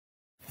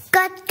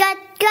Cut.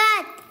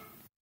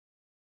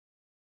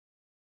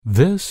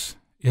 This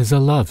is a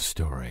love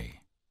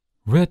story,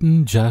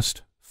 written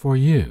just for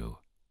you.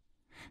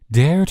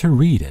 Dare to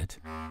read it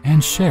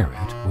and share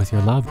it with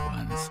your loved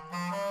ones,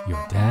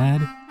 your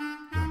dad,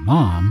 your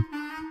mom,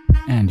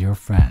 and your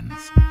friends.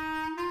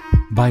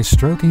 By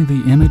stroking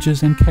the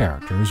images and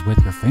characters with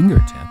your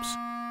fingertips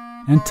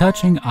and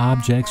touching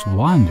objects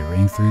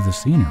wandering through the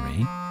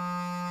scenery,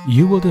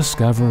 you will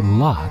discover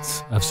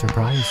lots of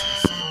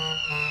surprises.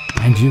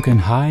 And you can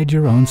hide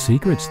your own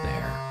secrets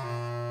there.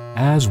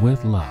 As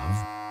with love,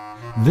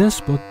 this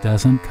book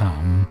doesn't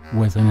come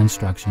with an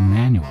instruction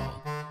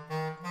manual.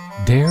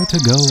 Dare to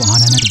go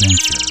on an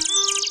adventure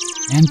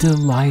and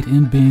delight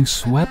in being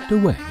swept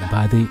away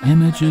by the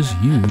images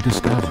you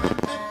discover.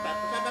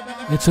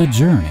 It's a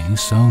journey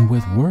sown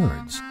with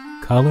words,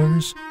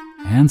 colors,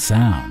 and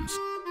sounds.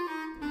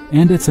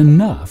 And it's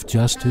enough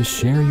just to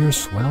share your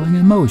swelling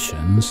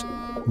emotions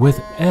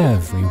with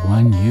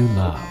everyone you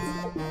love.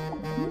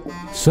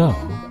 So,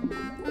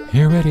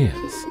 here it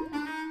is,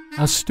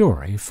 a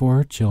story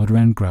for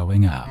children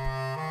growing up,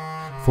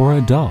 for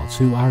adults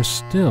who are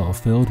still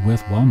filled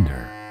with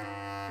wonder,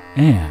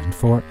 and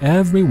for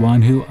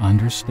everyone who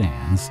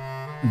understands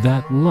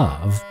that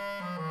love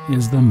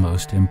is the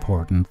most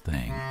important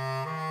thing.